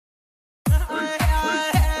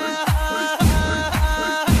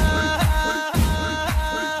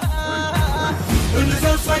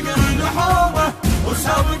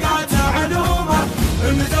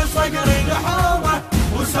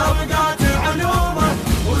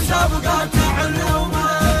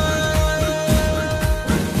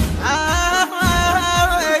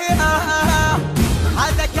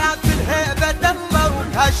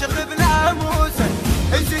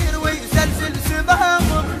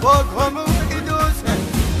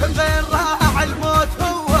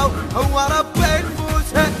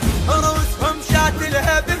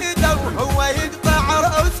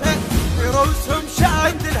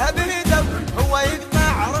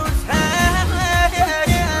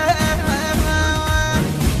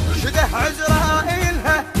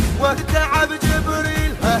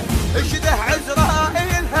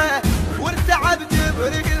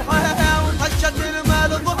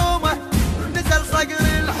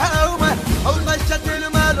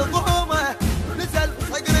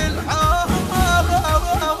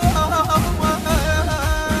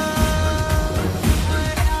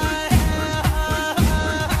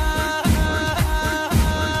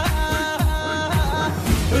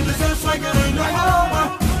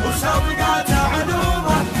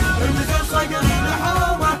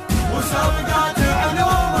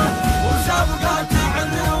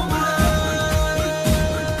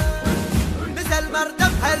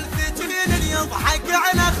الفتيل يضحك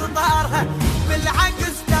على خطارها،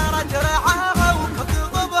 بالعكس دارت رعاها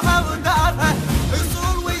وكتضبها ودارها،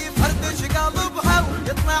 يصول ويفردش قلبها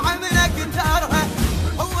ويطلع من اكتارها.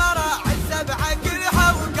 هو راعي السبعه كلها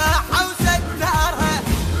وقاحه وستارها،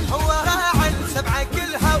 هو راعي السبعه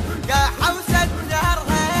كلها وقاحه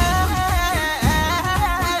وستارها.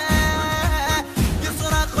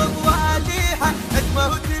 يصرخ بواديها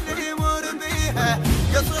تموت اللي يمر بيها،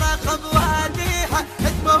 يصرخ بواديها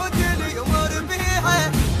تموت اللي يمر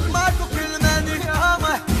بيها. ماكو كل من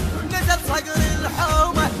يومه نزل صقر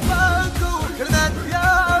الحومه، ماكو كل من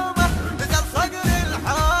يومه نزل صقر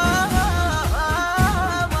الحومه.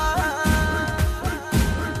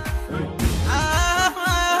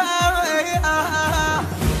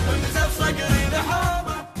 نزل صقر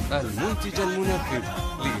الحومه. المنتج المنفذ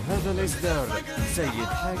لهذا الإصدار سيد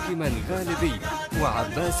حاكم الغالبي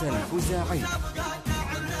وعباس الخزاعي.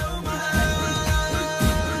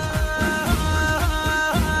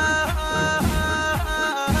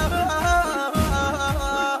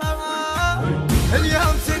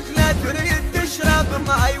 اليوم سكنة تريد تشرب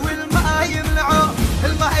ماي والماي يمنعوه،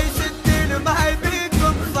 الماي يسد الماي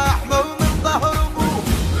بيكم صاحموا من ظهر ابوه،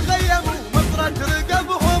 غيموا مطرة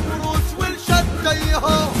رقبهم روس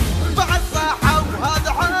والشتيهم، بعد صاحوا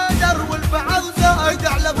وهذا حيدر والبعض زايد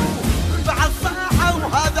على ابوه، بعد صاحوا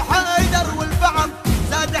وهذا حيدر والبعض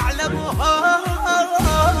زاد على ابوه.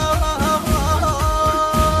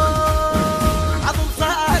 عظم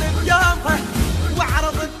صار بيومه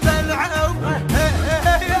وعرض الدلعوه،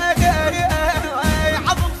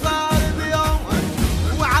 عظم صار بيومه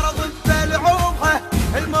وعرض الدلعوه،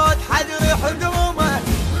 الموت حذر حدومه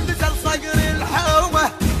نزل صقر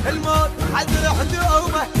الحومه، الموت حذر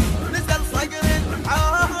حدومه نزل صقر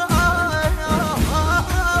الحومه.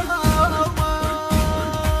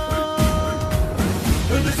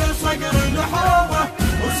 نزل صقر الحومه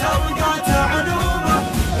وسابقات علومه،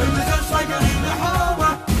 نزل صقر الحومه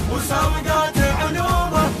وسابقات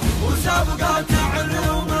علومه وسابقات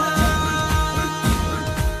علومه.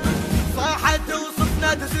 صاحت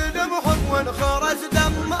وصفنا تسلمهم ونخرج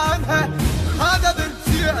دمانها، هذا بن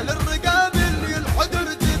سيل الرقاب اللي الحجر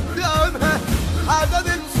قدامها، هذا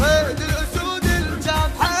بن صيد الاسود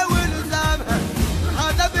الجامحه والزامها،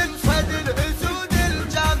 هذا بن صيد الاسود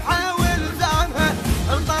الجامحه والزامها.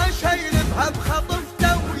 الطاش هيلمها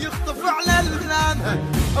بخطفته ويخطف على الزامها،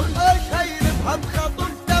 الطاش هيلمها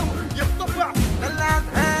بخطفته ويخطف على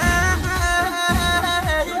الزامها.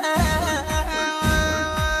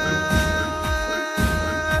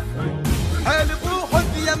 حيل ابوه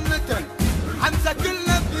بيمنته حمزه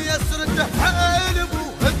كله بيسرته، حيل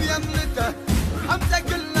ابوه بيمنته حمزه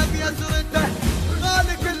كله بيسرته. قال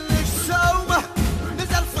كلش سومه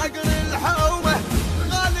نزل صقر الحومه،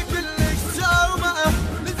 قال كلش سومه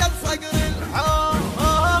نزل صقر الحومه.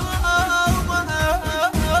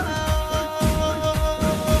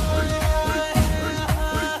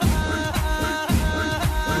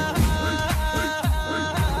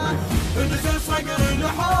 نزل صقر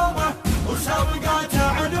الحومه وسابقات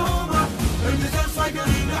علومه، نزل صقر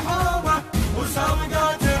الحومه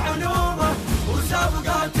وسابقات علومه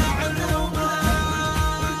وسابقات علومه.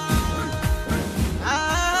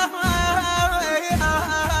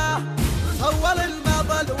 صول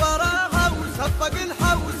المظل وراها وصفق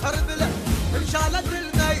الحوس هربله، انشالت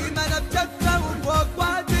الميمنه بجفه وفوق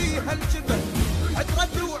واديها الجبل،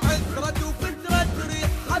 حترت وعثرت وفترت ريح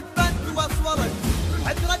حبت واصولت،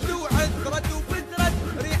 حترت وعثرت وفترت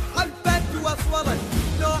ريح حبت واصولت.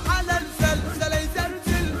 لو على الزلزله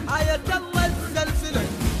يزلزل آية الله الزلزله،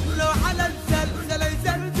 لو على الزلزله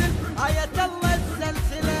يزلزل آية الله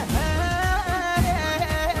الزلزله.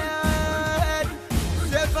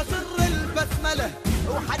 سيف سر البسمله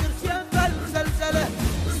وحجر سيف الزلزله،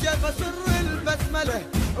 سيف سر البسمله